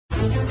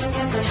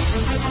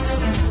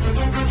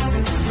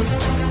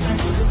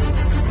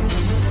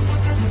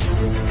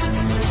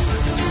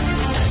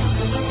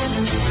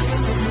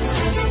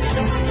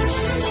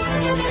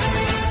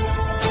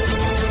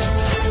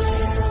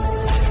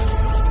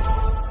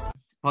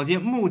宝洁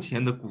目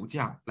前的股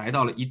价来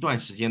到了一段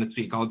时间的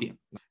最高点。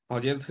宝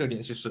洁的特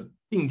点就是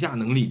定价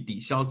能力抵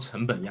消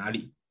成本压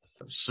力。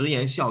食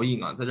盐效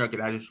应啊，在这儿给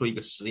大家说一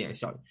个食盐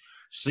效应。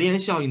食盐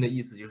效应的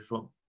意思就是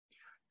说，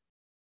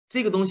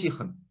这个东西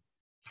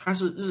它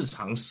是日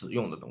常使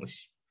用的东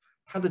西，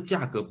它的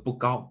价格不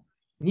高。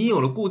你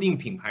有了固定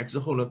品牌之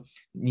后呢，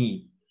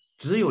你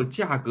只有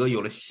价格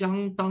有了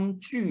相当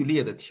剧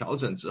烈的调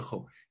整之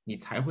后，你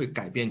才会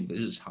改变你的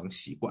日常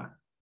习惯，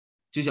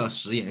就叫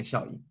食盐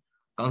效应。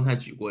刚才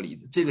举过例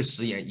子，这个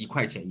食盐1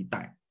块钱一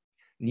袋，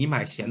你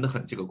买咸得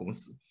很这个公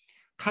司，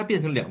它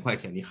变成2块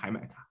钱，你还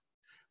买它。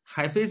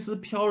海飞丝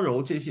飘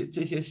柔这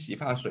些洗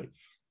发水，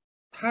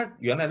它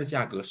原来的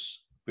价格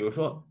是，比如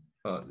说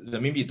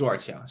人民币多少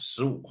钱啊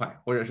？15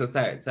块，或者说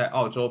在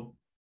澳洲，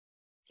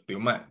比如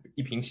卖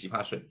一瓶洗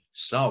发水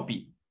10澳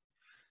币，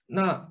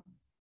那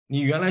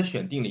你原来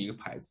选定了一个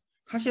牌子，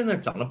它现在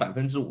涨了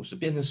50%，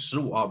变成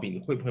15澳币，你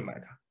会不会买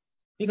它？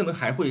你可能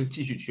还会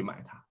继续去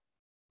买它。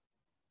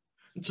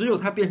只有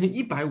它变成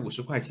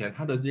150块钱，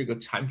它的这个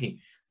产品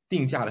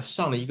定价了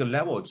上了一个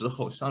level 之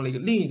后，上了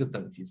另一个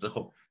等级之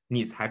后，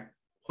你才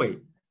会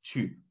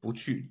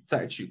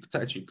再去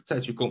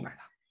购买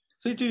它。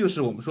所以这就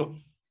是我们说，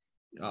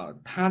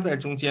它在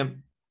中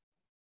间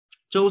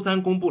周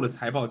三公布了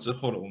财报之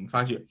后了，我们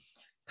发觉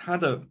它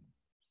的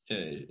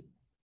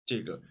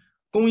这个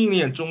供应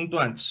链中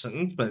断，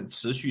成本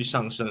持续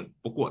上升，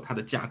不过它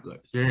的价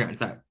格仍然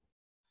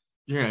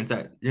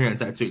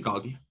在最高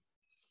点。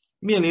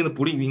面临的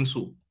不利因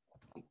素，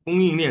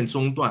供应链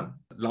中断、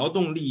劳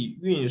动力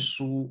运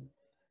输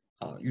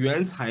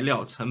原材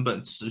料成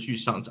本持续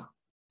上涨，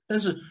但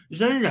是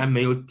仍然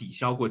没有抵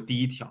消过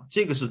第一条，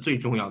这个是最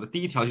重要的。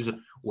第一条就是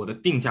我的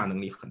定价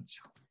能力很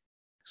强，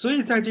所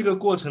以在这个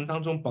过程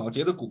当中，宝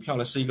洁的股票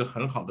呢是一个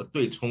很好的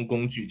对冲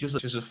工具，就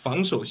是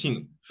防守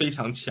性非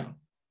常强。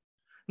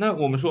那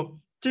我们说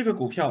这个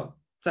股票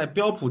在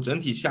标普整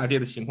体下跌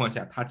的情况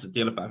下，它只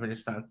跌了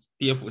3%，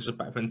跌幅是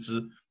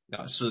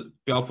是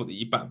标普的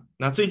一半。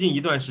那最近一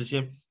段时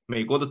间，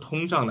美国的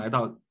通胀来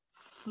到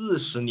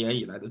40年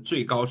以来的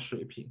最高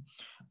水平，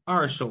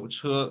二手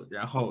车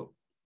然后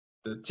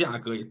的价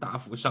格也大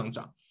幅上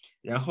涨，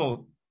然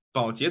后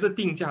宝洁的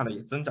定价呢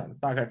也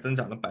大概增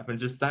长了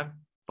3%。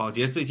宝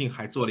洁最近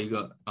还做了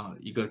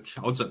一个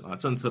调整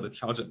政策的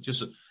调整，就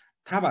是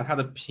他把他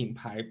的品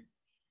牌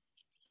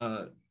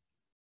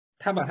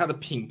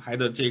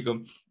的这个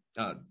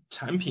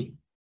产品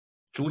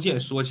逐渐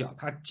缩小，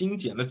它精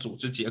简了组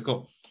织结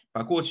构，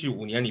把过去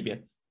5年里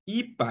边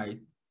100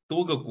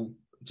多个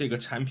这个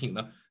产品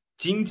呢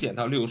精简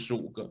到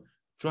65个，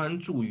专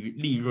注于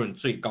利润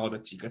最高的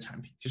几个产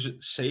品，就是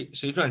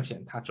谁赚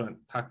钱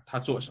他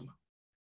做什么。